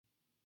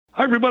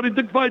Hi, everybody.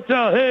 Dick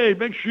Vitale. Hey,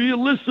 make sure you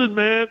listen,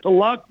 man, to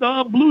Locked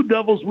On Blue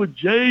Devils with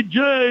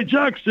J.J.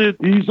 Jackson.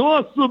 He's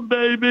awesome,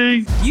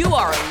 baby. You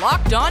are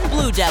Locked On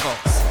Blue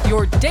Devils,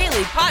 your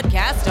daily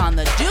podcast on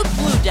the Duke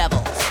Blue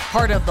Devils,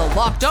 part of the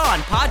Locked On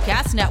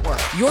Podcast Network,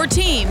 your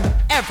team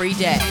every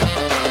day.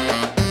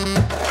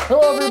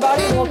 Hello,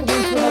 everybody, and welcome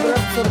into another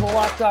episode of the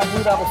Locked On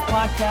Blue Devils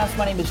podcast.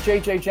 My name is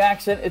J.J.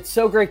 Jackson. It's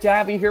so great to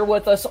have you here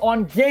with us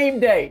on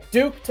game day.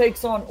 Duke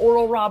takes on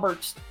Oral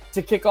Roberts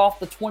to kick off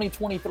the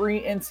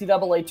 2023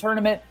 NCAA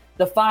tournament,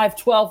 the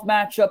 5-12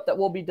 matchup that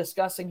we'll be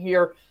discussing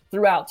here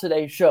throughout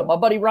today's show. My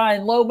buddy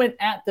Ryan Lohman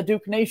at the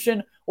Duke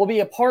Nation will be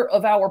a part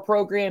of our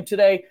program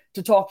today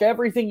to talk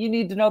everything you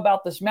need to know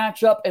about this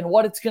matchup and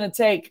what it's going to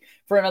take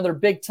for another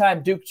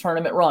big-time Duke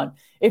tournament run.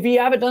 If you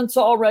haven't done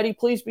so already,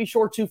 please be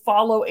sure to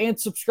follow and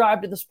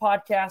subscribe to this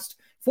podcast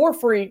for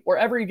free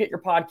wherever you get your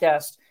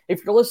podcast.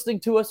 If you're listening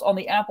to us on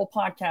the Apple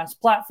Podcast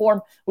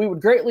platform, we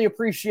would greatly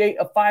appreciate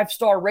a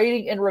 5-star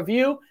rating and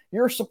review.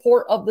 Your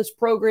support of this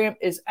program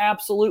is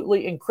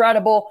absolutely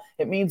incredible.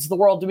 It means the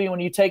world to me when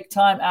you take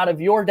time out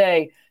of your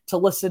day to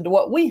listen to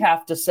what we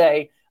have to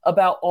say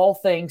about all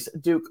things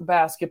Duke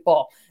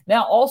basketball.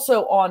 Now,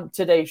 also on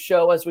today's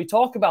show, as we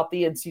talk about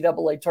the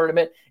NCAA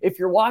tournament, if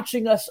you're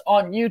watching us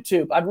on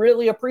YouTube, I'd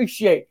really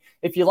appreciate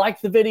if you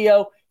like the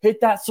video,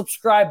 hit that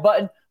subscribe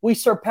button. We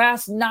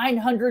surpassed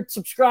 900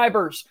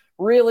 subscribers.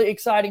 Really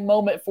exciting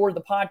moment for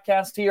the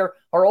podcast here.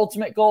 Our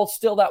ultimate goal is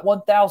still that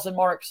 1,000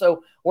 mark,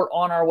 so we're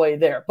on our way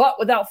there. But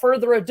without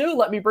further ado,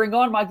 let me bring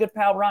on my good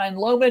pal Ryan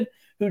Lohman,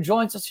 who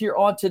joins us here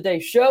on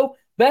today's show.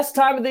 Best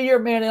time of the year,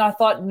 man, and I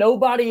thought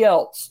nobody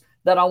else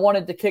that I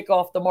wanted to kick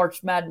off the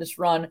March Madness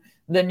run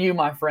than you,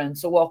 my friend.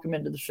 So welcome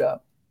into the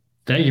show.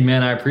 Thank you,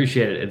 man. I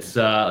appreciate it. It's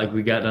like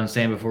we got done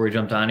saying before we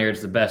jumped on here,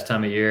 it's the best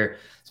time of year,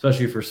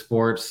 especially for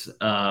sports.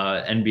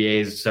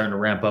 NBA is starting to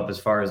ramp up as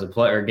far as the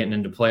player getting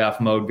into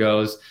playoff mode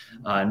goes,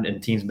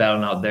 and teams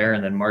battling out there.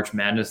 And then March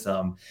Madness,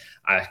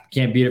 I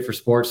can't beat it for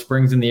sports.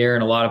 Spring's in the air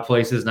in a lot of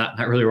places, not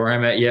really where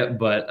I'm at yet,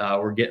 but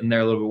we're getting there,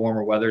 a little bit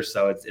warmer weather.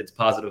 So it's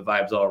positive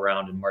vibes all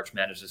around. And March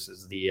Madness just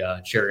is the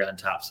cherry on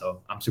top.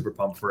 So I'm super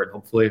pumped for it.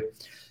 Hopefully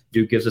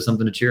Duke gives us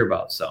something to cheer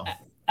about. So.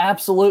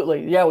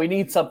 Absolutely. Yeah, we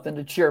need something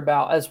to cheer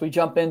about as we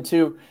jump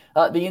into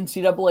the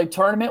NCAA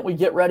tournament. We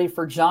get ready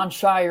for Jon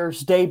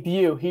Scheyer's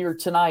debut here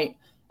tonight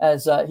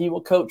as he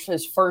will coach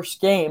his first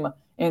game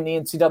in the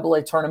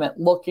NCAA tournament,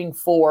 looking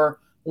for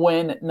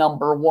win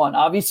number 1.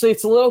 Obviously,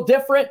 it's a little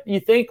different. You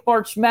think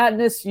March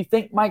Madness, you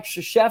think Mike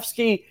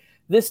Krzyzewski.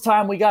 This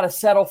time we got to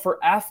settle for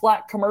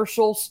Aflac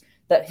commercials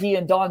that he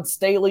and Dawn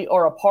Staley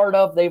are a part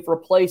of. They've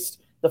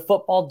replaced the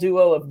football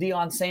duo of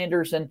Deion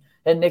Sanders and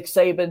Nick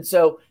Saban.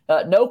 So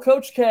no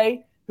Coach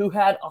K, who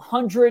had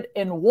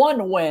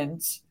 101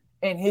 wins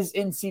in his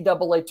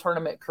NCAA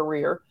tournament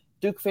career.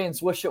 Duke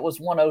fans wish it was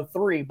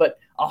 103, but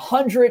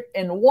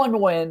 101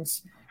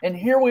 wins. And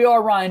here we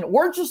are, Ryan.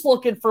 We're just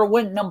looking for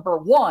win number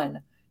 1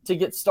 to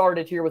get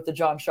started here with the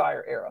Jon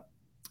Scheyer era.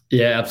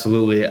 Yeah,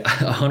 absolutely.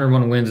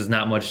 101 wins is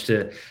not much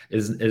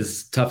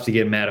is tough to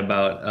get mad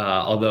about,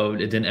 although it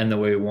didn't end the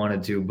way we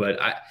wanted to. But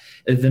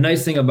the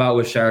nice thing about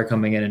with Scheyer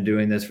coming in and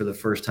doing this for the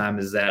first time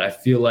is that I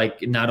feel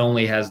like not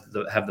only have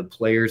the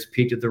players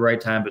peaked at the right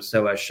time, but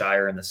so has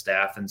Scheyer and the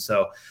staff. And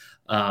so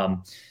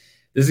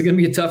this is going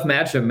to be a tough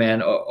matchup,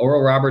 man.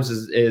 Oral Roberts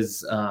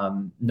is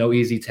no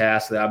easy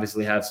task. They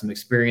obviously have some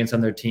experience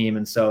on their team,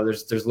 and so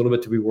there's a little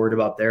bit to be worried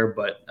about there.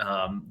 But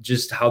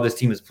just how this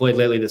team has played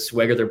lately, the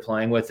swagger they're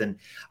playing with, and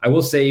I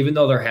will say, even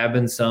though there have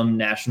been some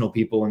national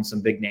people and some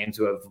big names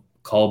who have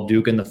called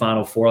Duke in the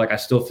Final Four, like I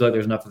still feel like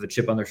there's enough of a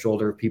chip on their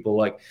shoulder. People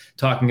like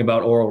talking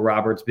about Oral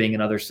Roberts being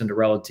another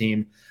Cinderella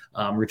team,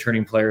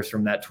 returning players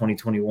from that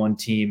 2021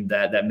 team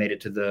that made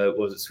it to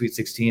the Sweet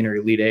 16 or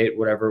Elite 8,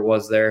 whatever it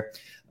was there.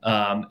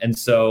 And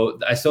so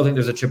I still think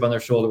there's a chip on their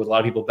shoulder with a lot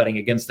of people betting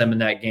against them in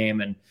that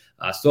game, and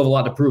still have a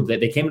lot to prove.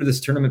 They came into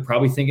this tournament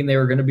probably thinking they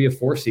were going to be a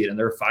 4 seed, and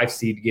they're a 5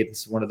 seed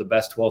against one of the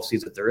best 12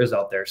 seeds that there is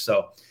out there.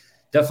 So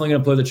definitely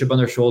going to play the chip on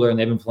their shoulder, and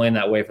they've been playing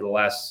that way for the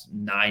last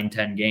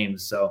 9-10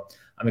 games. So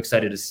I'm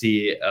excited to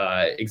see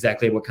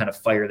exactly what kind of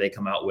fire they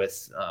come out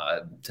with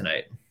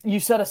tonight. You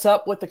set us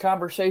up with the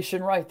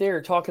conversation right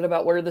there, talking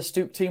about where the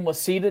Duke team was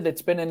seated.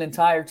 It's been an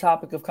entire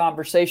topic of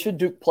conversation.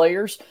 Duke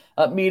players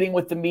meeting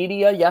with the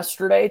media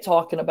yesterday,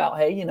 talking about,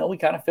 hey, we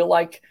kind of feel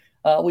like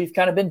we've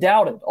kind of been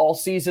doubted all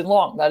season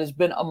long. That has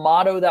been a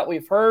motto that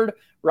we've heard.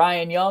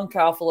 Ryan Young,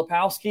 Kyle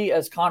Filipowski,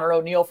 as Connor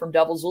O'Neill from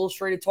Devils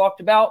Illustrated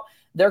talked about,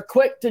 they're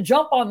quick to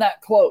jump on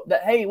that quote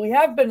that, hey, we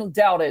have been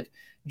doubted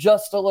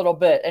just a little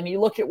bit. And you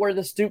look at where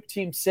this Duke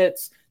team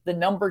sits, the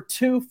number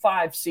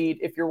 2-5 seed.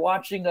 If you're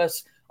watching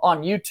us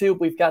on YouTube,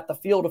 we've got the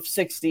field of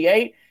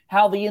 68,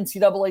 how the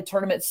NCAA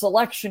Tournament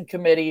Selection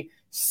Committee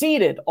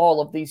seeded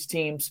all of these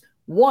teams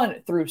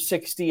 1 through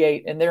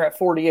 68, and they're at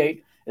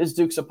 48 is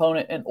Duke's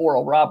opponent in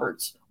Oral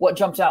Roberts. What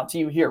jumps out to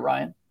you here,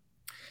 Ryan?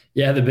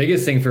 Yeah, the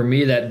biggest thing for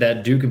me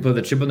that Duke can put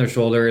the chip on their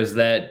shoulder is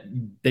that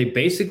they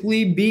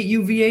basically beat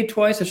UVA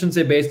twice. I shouldn't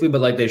say basically, but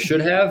like they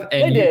should have.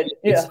 And they did,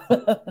 yeah.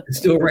 It's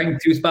still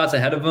ranked 2 spots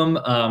ahead of them.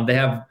 They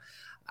have,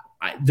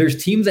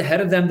 there's teams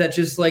ahead of them that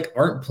just like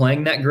aren't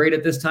playing that great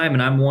at this time.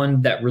 And I'm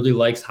one that really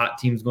likes hot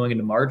teams going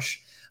into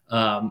March.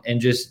 And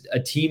just a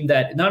team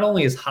that not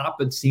only is hot,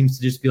 but seems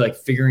to just be like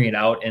figuring it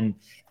out. And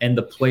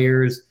the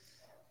players,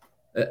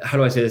 how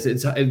do I say this?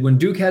 It's when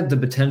Duke has the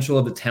potential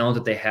of the talent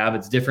that they have,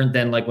 it's different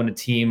than like when a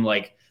team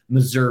like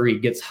Missouri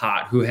gets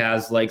hot, who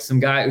has like some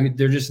guy who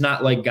they're just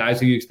not like guys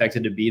who you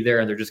expected to be there.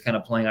 And they're just kind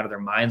of playing out of their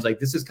minds. Like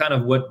this is kind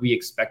of what we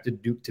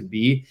expected Duke to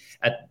be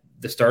at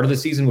the start of the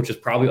season, which is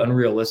probably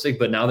unrealistic.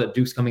 But now that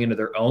Duke's coming into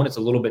their own, it's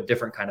a little bit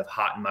different kind of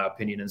hot in my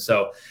opinion. And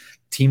so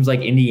teams like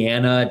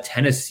Indiana,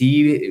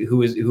 Tennessee,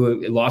 who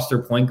lost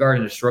their point guard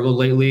and has struggled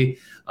lately.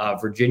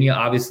 Virginia,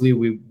 obviously,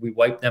 we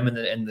wiped them in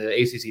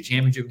the ACC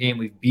championship game.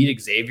 We beat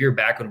Xavier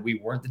back when we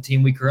weren't the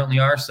team we currently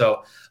are.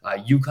 So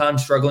UConn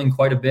struggling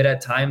quite a bit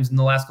at times in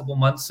the last couple of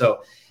months.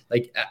 So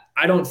like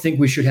I don't think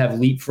we should have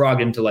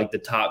leapfrogged into like the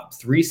top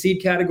 3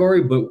 seed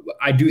category, but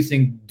I do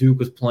think Duke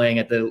was playing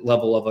at the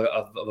level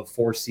of a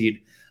 4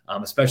 seed.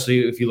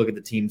 Especially if you look at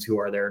the teams who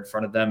are there in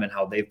front of them and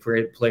how they've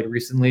played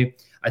recently.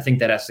 I think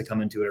that has to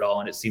come into it all.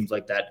 And it seems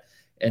like that.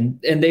 And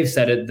they've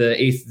said it,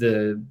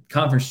 the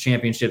conference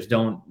championships they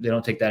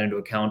don't take that into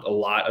account a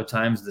lot of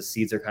times. The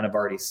seeds are kind of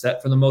already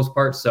set for the most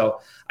part. So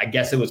I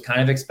guess it was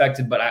kind of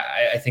expected, but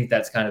I think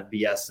that's kind of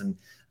BS. And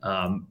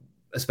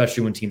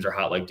especially when teams are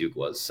hot like Duke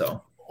was.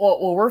 So.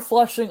 Well, we're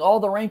flushing all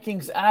the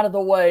rankings out of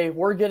the way.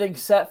 We're getting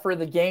set for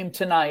the game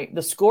tonight.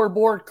 The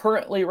scoreboard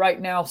currently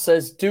right now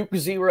says Duke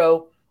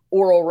 0,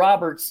 Oral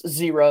Roberts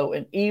 0,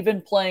 an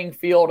even playing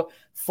field,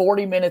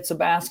 40 minutes of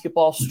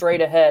basketball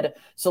straight ahead.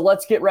 So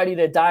let's get ready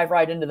to dive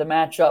right into the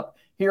matchup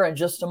here in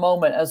just a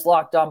moment as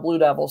Locked On Blue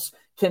Devils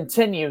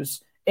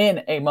continues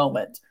in a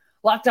moment.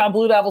 Locked On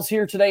Blue Devils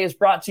here today is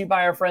brought to you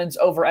by our friends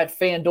over at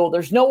FanDuel.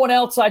 There's no one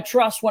else I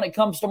trust when it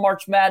comes to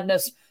March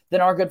Madness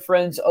than our good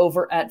friends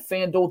over at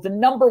FanDuel, the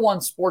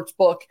 #1 sports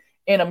book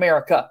in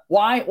America.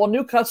 Why? Well,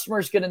 new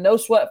customers get a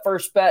no-sweat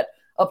first bet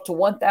up to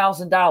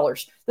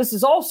 $1,000. This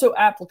is also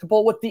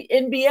applicable with the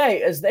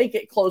NBA as they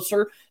get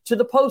closer to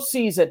the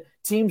postseason.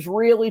 Teams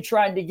really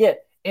trying to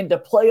get into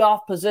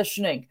playoff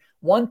positioning.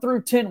 1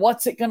 through 10,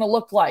 what's it going to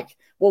look like?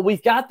 Well,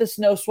 we've got this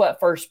no sweat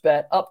first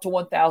bet up to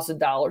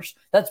 $1,000.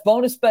 That's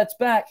bonus bets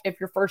back if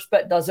your first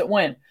bet doesn't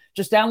win.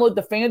 Just download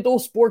the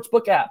FanDuel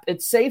Sportsbook app.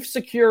 It's safe,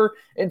 secure,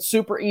 and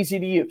super easy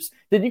to use.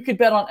 Then you could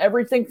bet on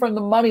everything from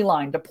the money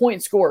line to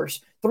point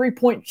scores,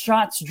 3-point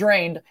shots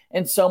drained,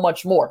 and so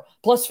much more.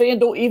 Plus,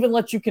 FanDuel even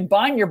lets you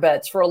combine your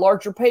bets for a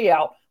larger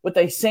payout with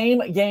a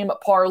same-game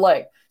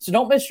parlay. So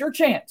don't miss your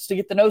chance to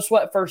get the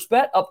no-sweat first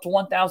bet up to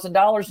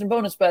 $1,000 in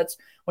bonus bets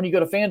when you go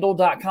to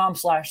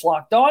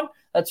FanDuel.com/lockedon.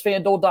 That's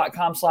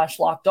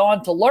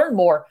FanDuel.com/lockedon to learn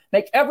more.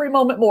 Make every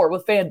moment more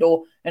with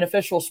FanDuel, an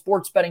official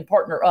sports betting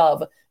partner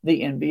of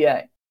the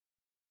NBA.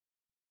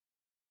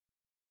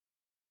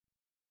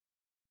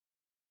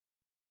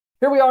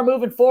 Here we are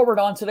moving forward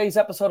on today's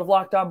episode of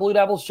Locked On Blue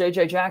Devils.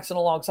 JJ Jackson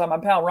alongside my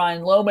pal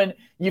Ryan Lohman.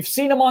 You've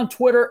seen him on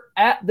Twitter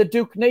at the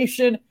Duke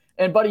Nation.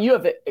 And, buddy,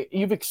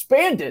 you've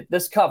expanded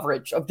this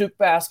coverage of Duke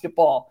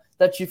basketball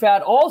that you've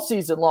had all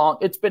season long.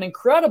 It's been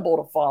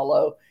incredible to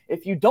follow.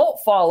 If you don't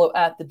follow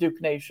at the Duke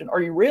Nation,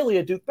 are you really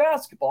a Duke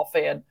basketball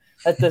fan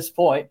at this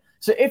point?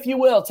 So if you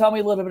will, tell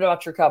me a little bit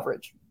about your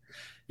coverage.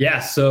 Yeah,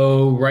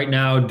 so right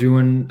now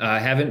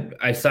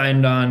I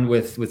signed on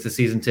with the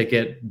season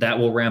ticket. That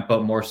will ramp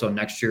up more so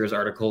next year's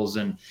articles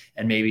and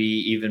maybe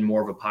even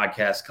more of a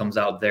podcast comes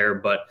out there.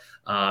 But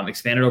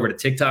expanded over to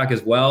TikTok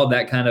as well.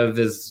 That kind of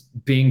is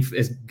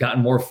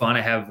gotten more fun.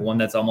 I have one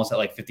that's almost at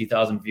like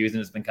 50,000 views,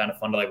 and it's been kind of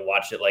fun to like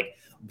watch it like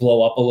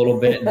blow up a little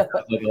bit. And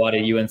like a lot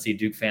of UNC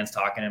Duke fans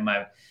talking in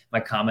my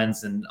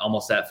comments, and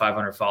almost at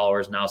 500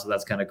 followers now. So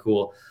that's kind of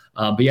cool.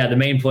 But yeah, the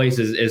main place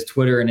is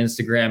Twitter and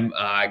Instagram.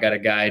 I got a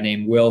guy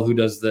named Will who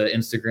does the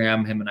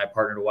Instagram. Him and I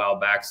partnered a while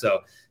back.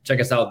 So check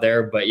us out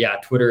there. But yeah,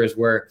 Twitter is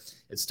where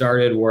it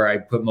started, where I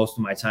put most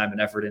of my time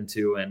and effort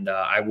into. And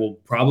I will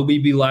probably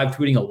be live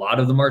tweeting a lot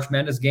of the March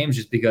Madness games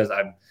just because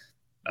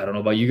I don't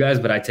know about you guys,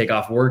 but I take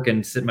off work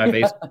and sit in my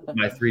basement with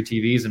my 3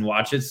 TVs and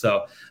watch it.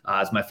 So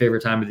it's my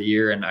favorite time of the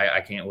year, and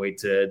I can't wait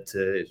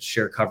to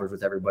share coverage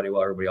with everybody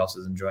while everybody else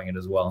is enjoying it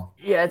as well.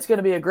 Yeah, it's going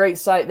to be a great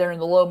sight there in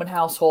the Lohman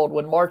household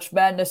when March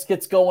Madness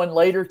gets going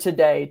later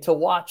today to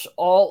watch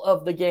all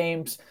of the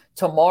games.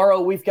 Tomorrow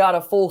we've got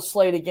a full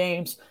slate of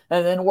games,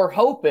 and then we're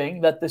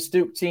hoping that this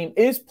Duke team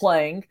is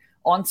playing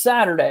on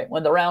Saturday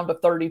when the round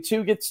of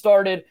 32 gets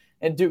started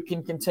and Duke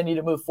can continue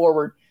to move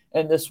forward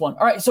in this one.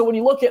 All right, so when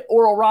you look at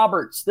Oral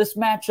Roberts, this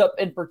matchup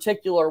in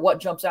particular, what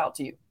jumps out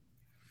to you?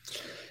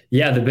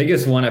 Yeah, the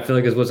biggest one I feel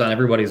like is what's on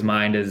everybody's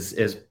mind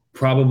is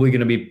probably going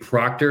to be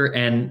Proctor.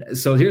 And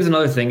so here's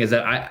another thing is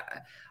that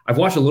I've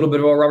watched a little bit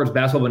of Oral Roberts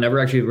basketball, but never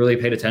actually really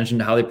paid attention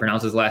to how they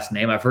pronounce his last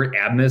name. I've heard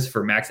Abmas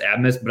for Max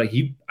Abmas, but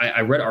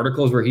I read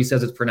articles where he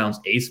says it's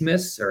pronounced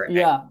Asmus or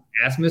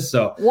Asmus.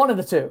 So one of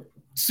the two.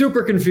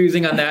 Super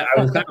confusing on that. I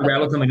was kind of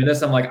rattled coming to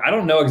this. I'm like, I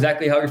don't know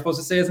exactly how you're supposed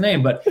to say his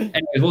name, but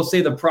anyways, we'll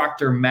say the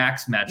Proctor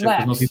Max matchup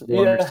because most people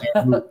will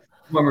understand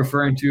who I'm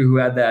referring to, who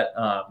had that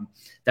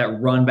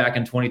run back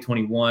in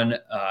 2021.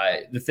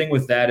 The thing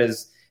with that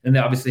is And they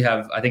obviously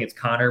have, I think it's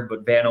Connor,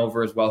 but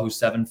Vanover as well, who's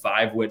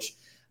 7'5", which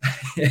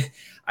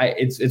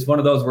it's one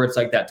of those where it's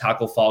like that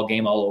Taco Fall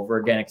game all over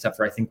again, except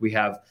for I think we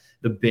have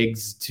the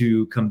bigs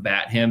to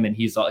combat him, and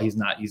he's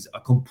a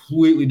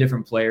completely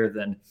different player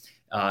than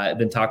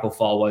Taco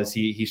Fall was.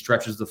 He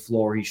stretches the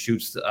floor, he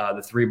shoots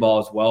the three ball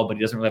as well, but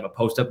he doesn't really have a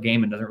post-up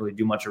game and doesn't really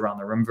do much around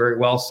the rim very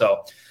well.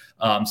 So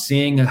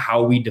seeing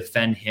how we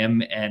defend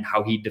him and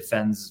how he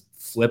defends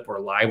Flip or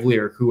Lively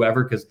or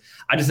whoever, because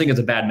I just think it's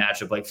a bad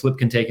matchup. Like Flip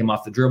can take him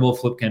off the dribble,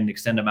 Flip can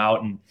extend him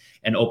out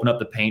and open up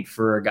the paint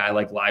for a guy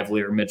like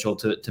Lively or Mitchell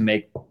to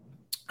make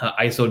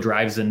ISO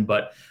drives in.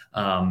 But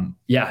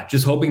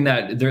just hoping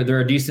that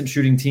they're a decent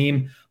shooting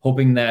team,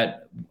 hoping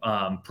that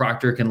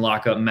Proctor can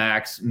lock up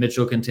Max.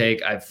 Mitchell can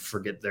take, I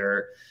forget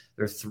the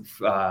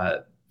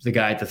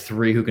guy at the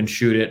three who can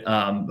shoot it.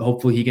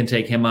 Hopefully he can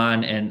take him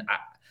on. And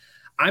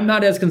I'm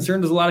not as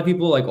concerned as a lot of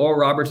people. Like,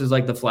 Roberts is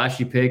like the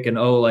flashy pick, and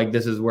like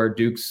this is where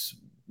Duke's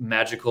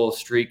magical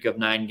streak of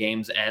 9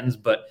 games ends.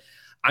 But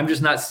I'm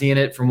just not seeing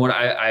it. From what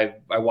I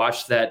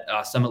watched that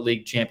Summit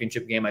League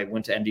championship game. I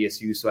went to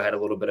NDSU, so I had a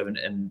little bit of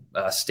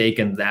a stake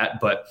in that.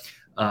 But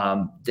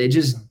they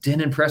just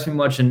didn't impress me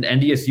much, and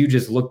NDSU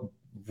just looked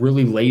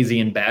really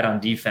lazy and bad on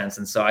defense.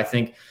 And so I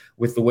think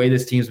with the way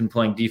this team's been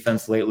playing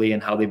defense lately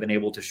and how they've been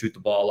able to shoot the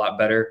ball a lot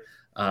better,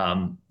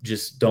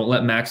 just don't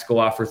let Max go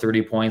off for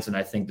 30 points. And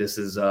I think this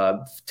is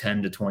a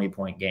 10 to 20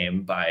 point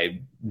game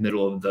by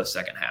middle of the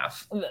second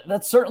half.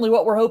 That's certainly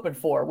what we're hoping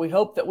for. We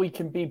hope that we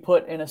can be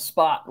put in a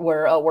spot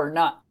where we're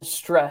not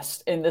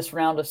stressed in this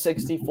round of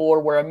 64,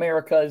 where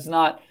America is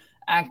not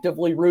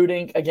actively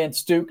rooting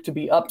against Duke to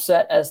be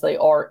upset as they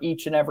are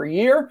each and every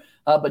year.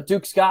 But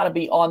Duke's got to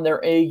be on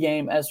their A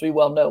game, as we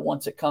well know,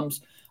 once it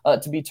comes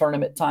to be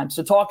tournament time.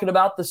 So talking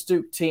about this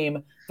Duke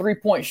team,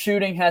 3-point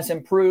shooting has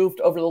improved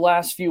over the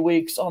last few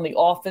weeks on the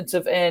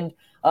offensive end,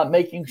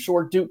 making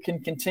sure Duke can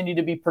continue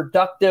to be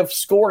productive,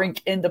 scoring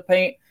in the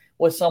paint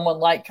with someone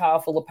like Kyle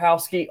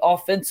Filipowski.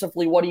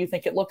 Offensively, what do you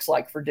think it looks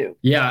like for Duke?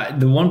 Yeah,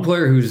 the one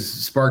player who's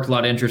sparked a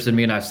lot of interest in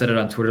me, and I've said it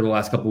on Twitter the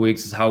last couple of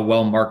weeks, is how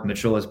well Mark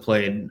Mitchell has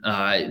played.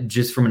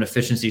 Just from an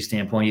efficiency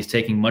standpoint, he's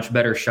taking much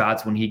better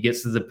shots when he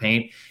gets to the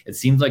paint. It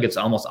seems like it's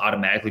almost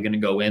automatically going to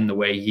go in, the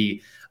way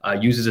he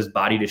uses his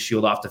body to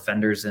shield off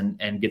defenders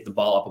and get the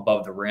ball up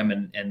above the rim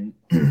and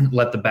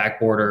let the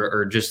backboard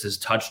or just his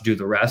touch do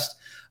the rest.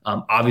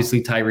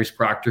 Obviously, Tyrese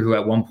Proctor, who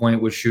at one point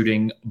was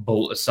shooting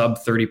a sub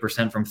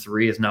 30% from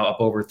three, is now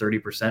up over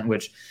 30%,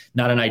 which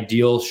not an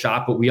ideal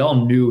shot, but we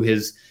all knew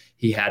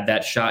he had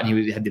that shot and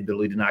he had the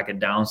ability to knock it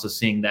down. So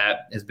seeing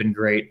that has been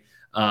great.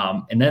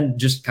 And then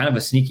just kind of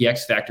a sneaky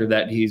X factor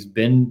that he's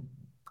been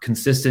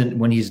consistent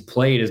when he's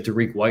played is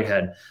Dariq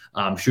Whitehead.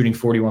 Shooting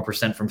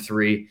 41% from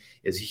three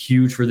is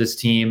huge for this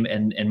team.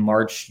 And in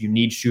March, you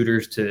need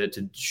shooters to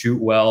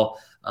shoot well.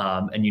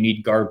 And you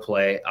need guard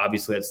play.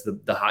 Obviously, that's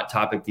the hot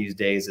topic these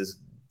days, is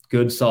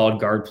good, solid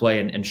guard play,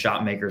 and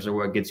shot makers are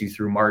what gets you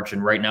through March.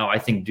 And right now, I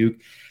think Duke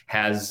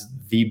has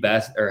the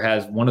best, or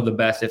has one of the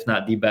best, if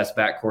not the best,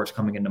 backcourts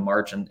coming into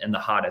March and the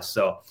hottest.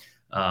 So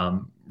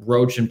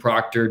Roach and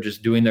Proctor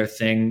just doing their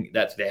thing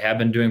that they have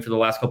been doing for the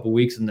last couple of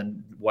weeks, and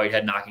then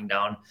Whitehead knocking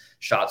down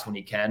shots when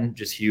he can,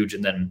 just huge.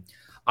 And then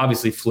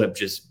obviously Flip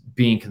just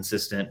being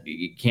consistent.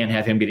 You can't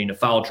have him getting into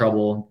foul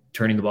trouble,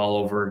 turning the ball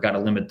over, got to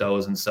limit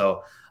those. And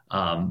so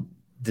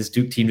this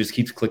Duke team just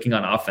keeps clicking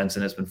on offense,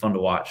 and it's been fun to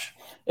watch.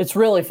 It's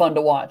really fun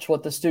to watch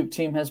what this Duke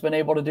team has been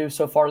able to do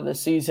so far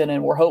this season,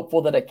 and we're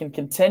hopeful that it can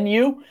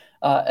continue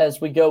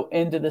as we go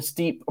into this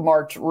deep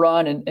March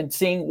run and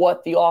seeing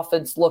what the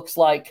offense looks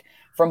like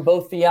from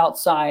both the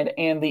outside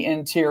and the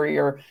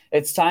interior.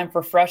 It's time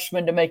for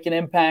freshmen to make an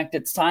impact.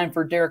 It's time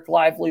for Derek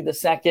Lively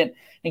II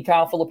and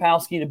Kyle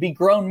Filipowski to be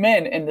grown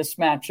men in this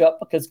matchup,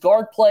 because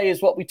guard play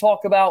is what we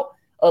talk about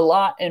a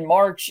lot in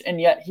March, and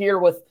yet here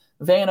with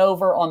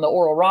Vanover on the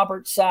Oral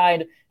Roberts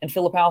side and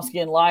Filipowski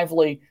and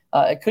Lively,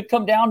 it could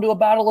come down to a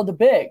battle of the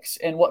bigs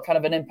and what kind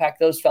of an impact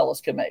those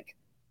fellas can make.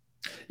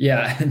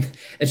 Yeah,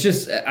 it's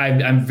just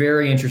I'm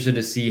very interested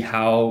to see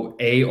how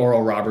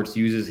Oral Roberts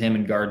uses him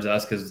and guards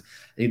us, because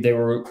they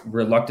were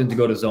reluctant to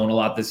go to zone a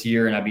lot this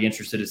year, and I'd be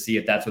interested to see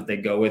if that's what they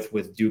go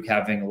with Duke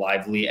having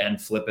Lively and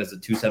Flip as the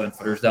 2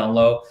 7-footers down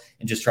low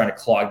and just trying to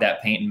clog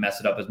that paint and mess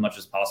it up as much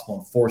as possible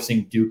and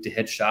forcing Duke to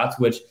hit shots,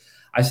 which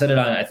I said it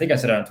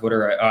on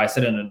Twitter. I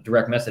said it in a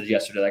direct message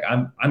yesterday. Like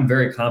I'm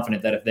very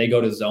confident that if they go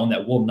to zone,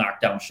 that we'll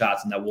knock down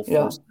shots and that we'll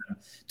force them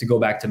to go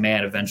back to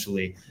man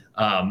eventually.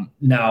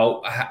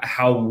 Now,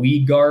 how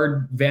we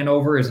guard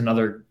Vanover is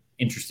another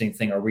interesting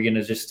thing. Are we going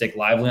to just stick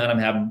Lively on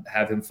him,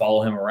 have him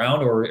follow him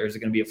around, or is it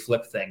going to be a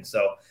Flip thing?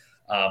 So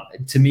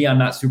to me, I'm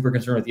not super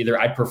concerned with either.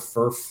 I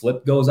prefer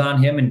Flip goes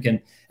on him and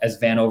can, as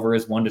Vanover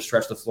is one to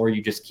stretch the floor,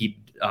 you just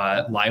keep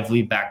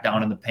Lively back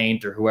down in the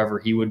paint, or whoever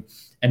he would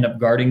end up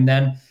guarding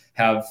then.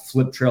 Have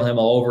Flip trail him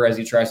all over as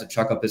he tries to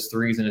chuck up his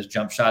threes and his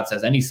jump shots,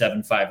 as any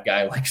 7'5"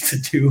 guy likes to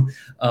do,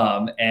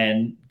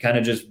 and kind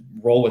of just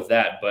roll with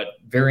that. But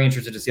very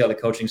interested to see how the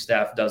coaching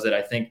staff does it.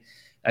 I think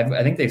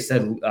they've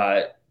said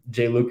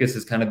Jay Lucas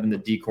has kind of been the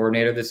D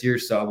coordinator this year,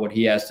 so what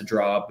he has to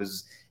draw up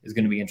is is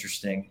going to be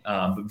interesting.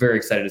 But very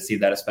excited to see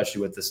that,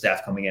 especially with the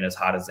staff coming in as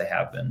hot as they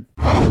have been.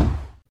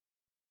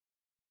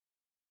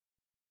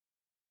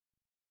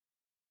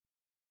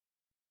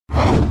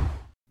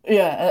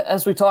 Yeah,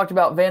 as we talked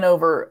about,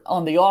 Vanover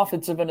on the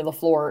offensive end of the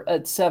floor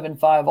at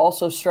 7'5"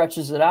 also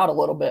stretches it out a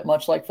little bit,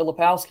 much like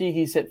Filipowski.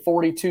 He's hit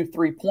 42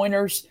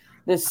 three-pointers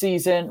this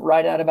season,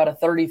 right at about a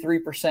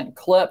 33%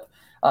 clip.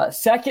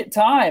 Second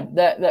time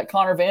that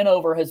Connor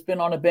Vanover has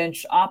been on a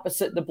bench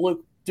opposite the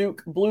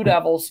Duke Blue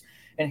Devils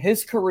in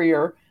his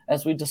career.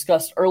 As we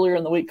discussed earlier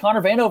in the week,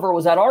 Connor Vanover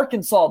was at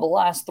Arkansas the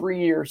last 3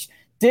 years,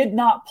 did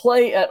not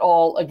play at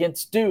all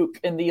against Duke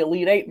in the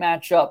Elite Eight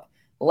matchup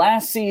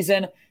last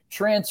season,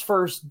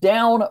 transfers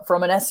down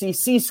from an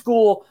SEC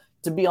school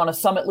to be on a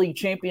Summit League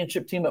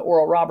championship team at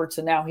Oral Roberts,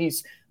 and now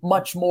he's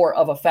much more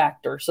of a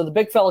factor. So the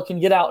big fella can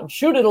get out and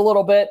shoot it a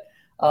little bit,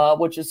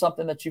 which is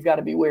something that you've got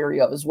to be wary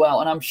of as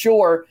well. And I'm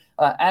sure,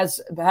 as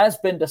has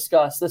been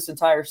discussed this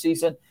entire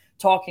season,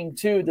 talking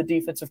to the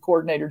defensive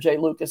coordinator, Jay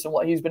Lucas, and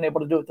what he's been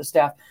able to do with the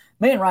staff.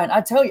 Man, Ryan,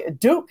 I tell you,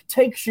 Duke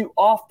takes you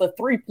off the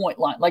three-point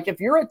line. Like, if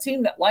you're a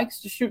team that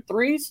likes to shoot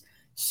threes,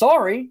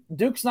 sorry,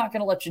 Duke's not going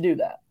to let you do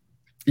that.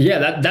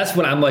 Yeah, that's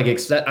what I'm like.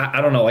 I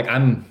don't know. Like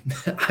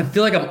I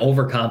feel like I'm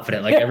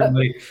overconfident. Like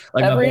everybody,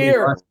 like every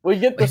year Russ, we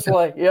get this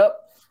way. Yep.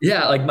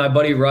 Yeah, like my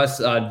buddy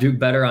Russ, Duke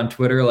Better on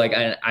Twitter. Like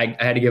I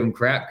had to give him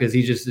crap because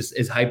he just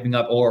is hyping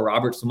up Oral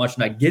Roberts so much,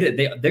 and I get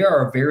it. They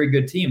are a very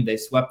good team. They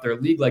swept their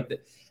league. Like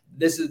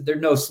they're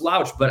no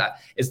slouch, but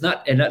it's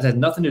not, and that has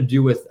nothing to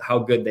do with how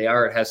good they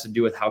are. It has to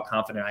do with how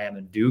confident I am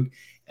in Duke.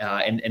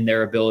 And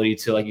their ability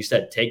to, like you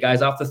said, take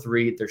guys off the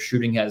three. Their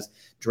shooting has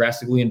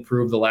drastically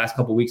improved the last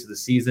couple of weeks of the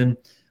season.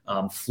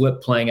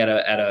 Flip playing at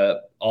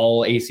a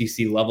all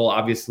ACC level,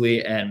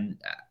 obviously, and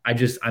I'm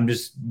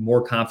just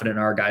more confident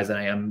in our guys than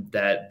I am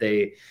that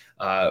they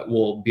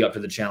will be up to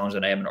the challenge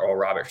than I am in Oral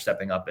Roberts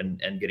stepping up and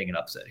getting an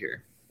upset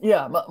here.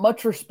 Yeah,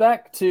 much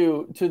respect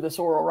to this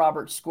Oral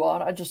Roberts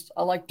squad.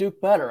 I like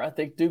Duke better. I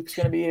think Duke's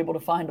going to be able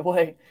to find a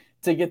way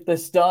to get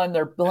this done.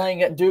 They're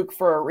playing at Duke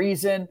for a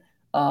reason.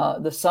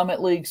 The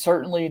Summit League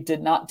certainly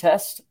did not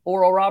test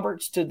Oral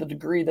Roberts to the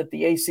degree that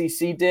the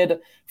ACC did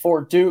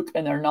for Duke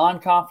and their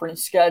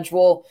non-conference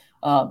schedule.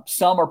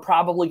 Some are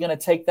probably going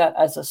to take that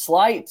as a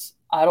slight.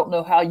 I don't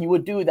know how you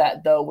would do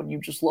that, though, when you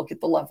just look at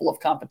the level of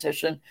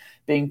competition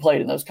being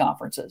played in those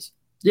conferences.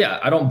 Yeah,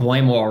 I don't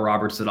blame Oral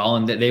Roberts at all.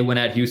 And they went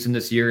at Houston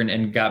this year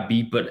and got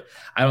beat, but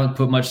I don't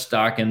put much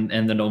stock in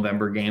the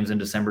November games and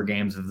December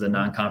games of the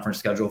non-conference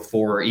schedule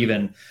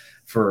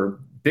for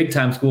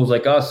big-time schools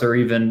like us, or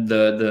even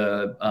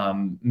the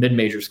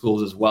mid-major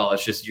schools as well.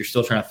 It's just you're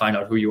still trying to find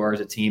out who you are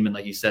as a team. And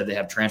like you said, they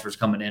have transfers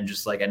coming in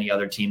just like any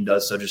other team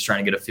does. So just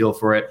trying to get a feel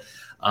for it.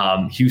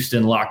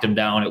 Houston locked them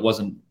down. It was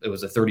a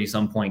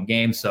 30-some point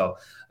game. So,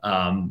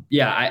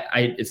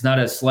 it's not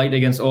a slight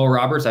against Oral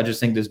Roberts. I just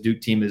think this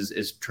Duke team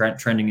is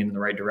trending in the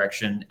right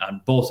direction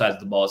on both sides of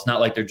the ball. It's not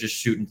like they're just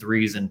shooting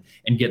threes and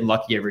getting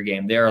lucky every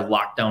game. They are a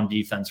lockdown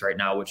defense right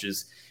now, which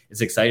is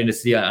exciting to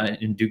see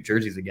in Duke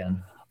jerseys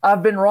again.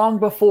 I've been wrong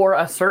before.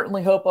 I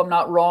certainly hope I'm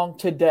not wrong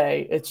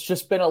today. It's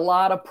just been a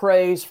lot of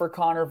praise for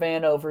Connor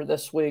Vanover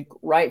this week,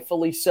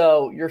 rightfully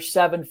so. You're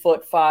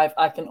 7'5".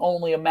 I can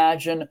only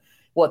imagine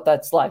what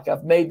that's like.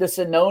 I've made this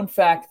a known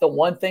fact. The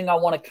one thing I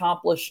want to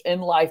accomplish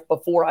in life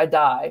before I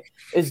die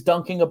is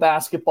dunking a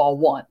basketball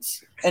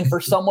once. And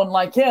for someone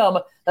like him,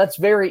 that's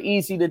very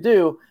easy to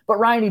do. But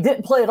Ryan, he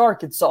didn't play at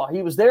Arkansas.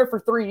 He was there for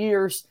 3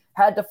 years,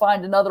 had to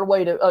find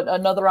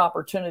another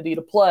opportunity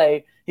to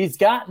play. He's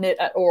gotten it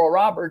at Oral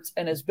Roberts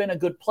and has been a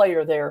good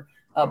player there.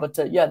 But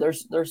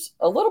there's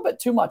a little bit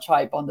too much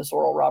hype on this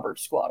Oral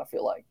Roberts squad, I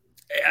feel like.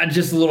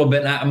 Just a little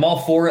bit. I'm all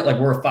for it. Like,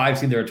 we're a 5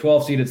 seed, they're a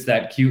 12 seed. It's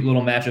that cute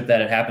little matchup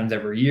that it happens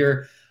every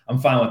year. I'm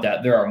fine with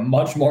that. There are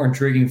much more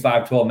intriguing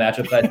 5-12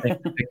 matchups I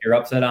think to pick your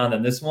upset on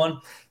than this one.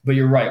 But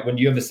you're right. When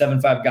you have a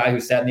 7'5" guy who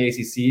sat in the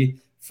ACC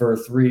for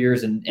 3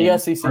 years and the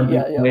SEC,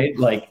 played,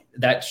 like,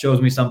 that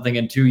shows me something.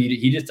 And two,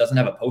 he just doesn't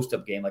have a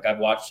post-up game. Like, I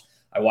watched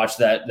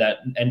that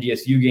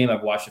NDSU game.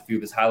 I've watched a few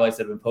of his highlights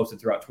that have been posted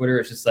throughout Twitter.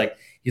 It's just like,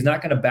 he's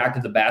not going to back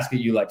to the basket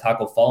you like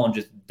Taco Fall and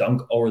just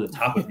dunk over the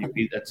top of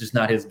you. That's just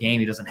not his game.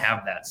 He doesn't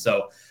have that.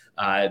 So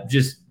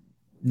just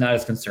not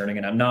as concerning.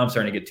 And I'm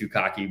starting to get too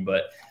cocky,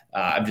 but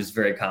I'm just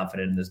very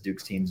confident in this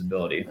Duke's team's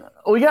ability.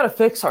 We got to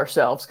fix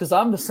ourselves, because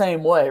I'm the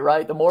same way,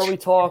 right? The more we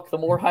talk, the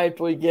more hyped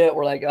we get.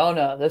 We're like, oh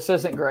no, this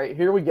isn't great.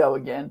 Here we go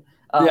again.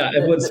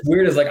 And what's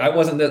weird is, like, I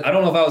don't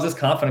know if I was this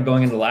confident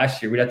going into last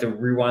year. We'd have to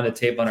rewind the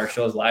tape on our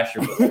shows last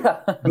year.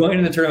 But going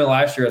into the tournament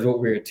last year as what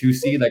we were a 2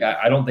 seed, like,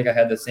 I don't think I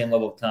had the same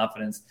level of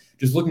confidence.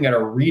 Just looking at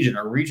our region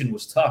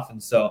was tough.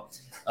 And so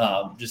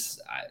I think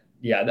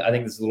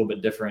this is a little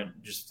bit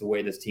different, just the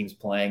way this team's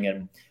playing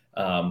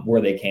and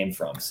where they came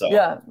from.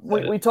 So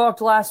we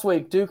talked last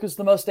week. Duke is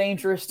the most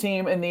dangerous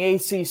team in the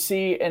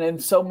ACC, and in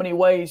so many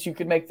ways you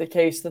could make the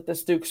case that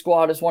this Duke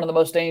squad is one of the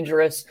most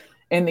dangerous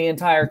in the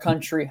entire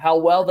country. How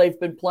well they've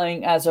been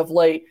playing as of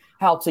late,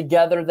 how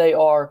together they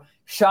are.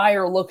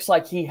 Shire looks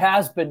like he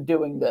has been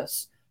doing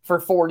this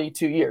for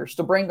 42 years.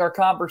 To bring our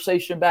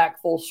conversation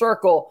back full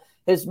circle,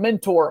 his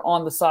mentor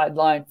on the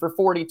sideline for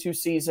 42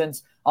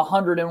 seasons,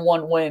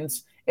 101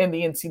 wins in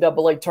the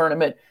NCAA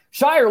tournament.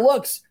 Scheyer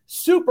looks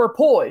super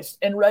poised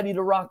and ready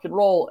to rock and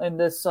roll in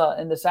this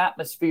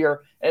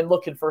atmosphere and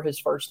looking for his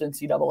first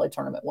NCAA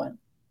tournament win.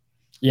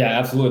 Yeah,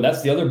 absolutely.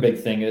 That's the other big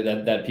thing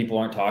that people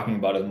aren't talking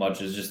about as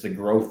much is just the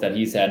growth that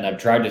he's had. And I've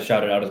tried to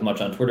shout it out as much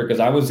on Twitter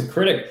because I was a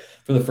critic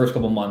for the first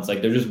couple of months.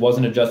 Like there just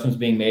wasn't adjustments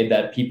being made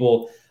that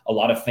a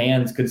lot of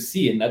fans could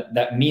see. And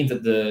that means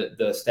that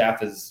the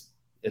staff is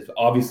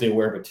obviously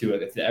aware of it too.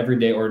 If the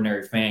everyday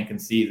ordinary fan can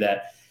see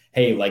that,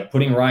 hey, like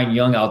putting Ryan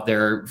Young out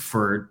there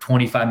for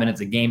 25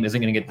 minutes a game isn't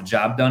going to get the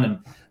job done.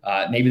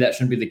 And maybe that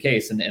shouldn't be the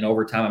case. And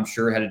over time, I'm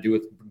sure it had to do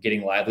with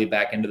getting Lively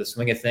back into the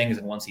swing of things.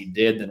 And once he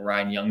did, then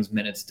Ryan Young's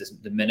minutes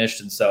diminished.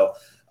 And so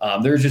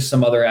there's just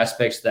some other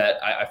aspects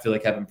that I feel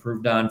like have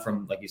improved on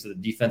from, like you said, the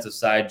defensive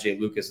side. Jay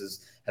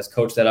Lucas has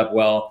coached that up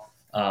well.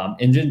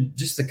 And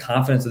just the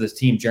confidence of this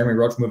team. Jeremy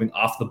Roach moving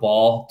off the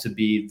ball to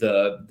be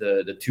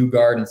the two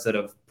guard instead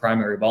of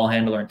primary ball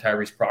handler, and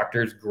Tyrese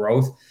Proctor's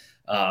growth.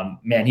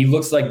 Man, he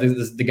looks like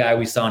the guy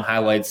we saw in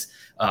highlights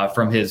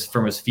from his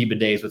FIBA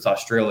days with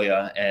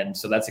Australia. And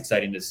so that's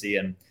exciting to see.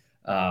 And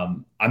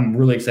I'm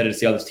really excited to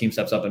see how this team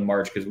steps up in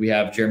March because we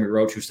have Jeremy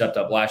Roach, who stepped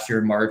up last year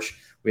in March.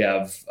 We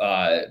have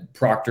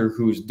Proctor,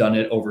 who's done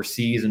it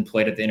overseas and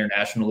played at the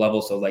international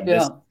level. So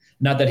this,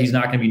 not that he's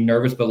not going to be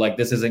nervous, but like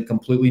this isn't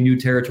completely new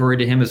territory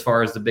to him as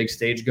far as the big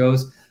stage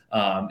goes.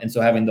 And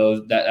so having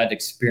that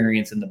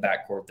experience in the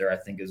backcourt there, I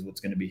think is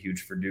what's going to be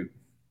huge for Duke.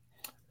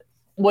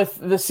 With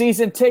the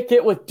season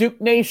ticket, with Duke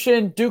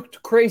Nation,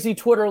 Duke Crazy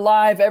Twitter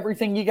Live,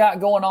 everything you got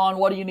going on,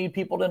 what do you need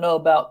people to know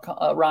about,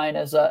 Ryan,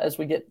 as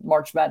we get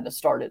March Madness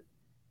started?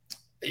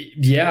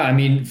 Yeah, I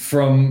mean,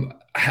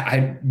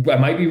 I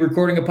might be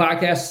recording a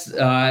podcast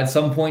at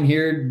some point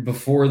here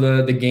before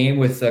the game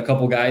with a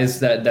couple guys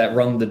that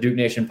run the Duke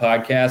Nation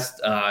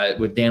podcast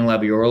with Dan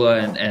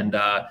Labiorla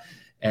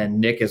and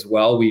Nick as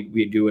well.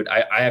 We do it.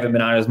 I haven't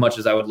been on it as much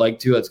as I would like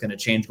to. It's going to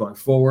change going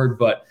forward,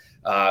 but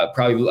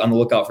probably on the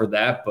lookout for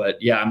that.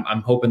 But yeah,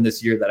 I'm hoping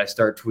this year that I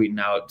start tweeting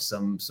out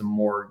some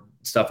more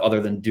stuff other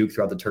than Duke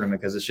throughout the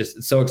tournament, because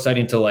it's so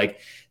exciting to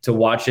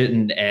watch it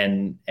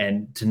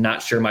and to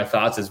not share my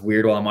thoughts is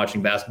weird while I'm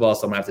watching basketball.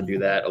 So I'm gonna have to do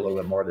that a little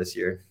bit more this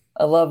year.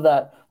 I love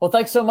that. Well,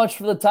 thanks so much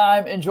for the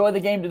time. Enjoy the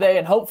game today.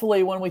 And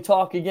hopefully when we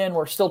talk again,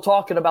 we're still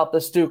talking about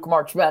this Duke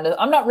March Madness.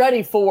 I'm not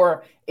ready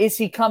for, is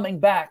he coming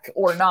back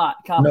or not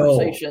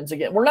conversations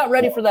again. We're not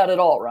ready for that at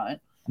all, Ryan.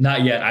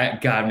 Not yet.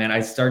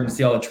 I started to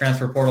see all the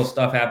transfer portal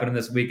stuff happening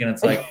this week, and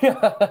it's like,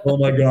 oh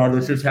my God,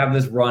 let's just have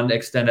this run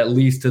extend at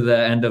least to the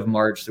end of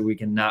March so we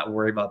can not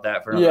worry about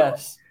that for another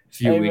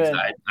few weeks.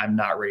 I'm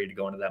not ready to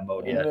go into that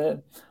mode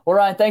yet. Well,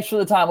 Ryan, thanks for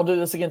the time. We'll do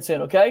this again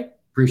soon, okay?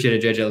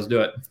 Appreciate it, JJ. Let's do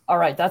it. All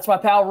right. That's my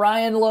pal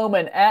Ryan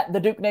Lohman at the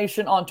Duke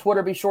Nation on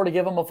Twitter. Be sure to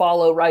give him a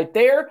follow right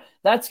there.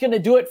 That's going to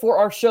do it for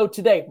our show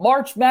today.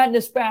 March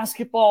Madness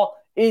basketball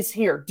is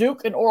here.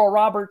 Duke and Oral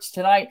Roberts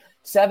tonight,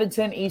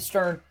 7:10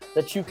 Eastern,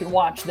 that you can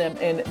watch them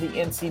in the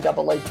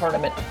NCAA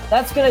tournament.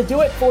 That's going to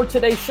do it for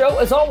today's show.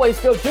 As always,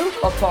 go Duke.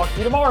 I'll talk to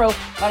you tomorrow.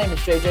 My name is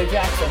JJ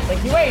Jackson.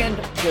 Thank you and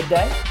good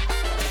day.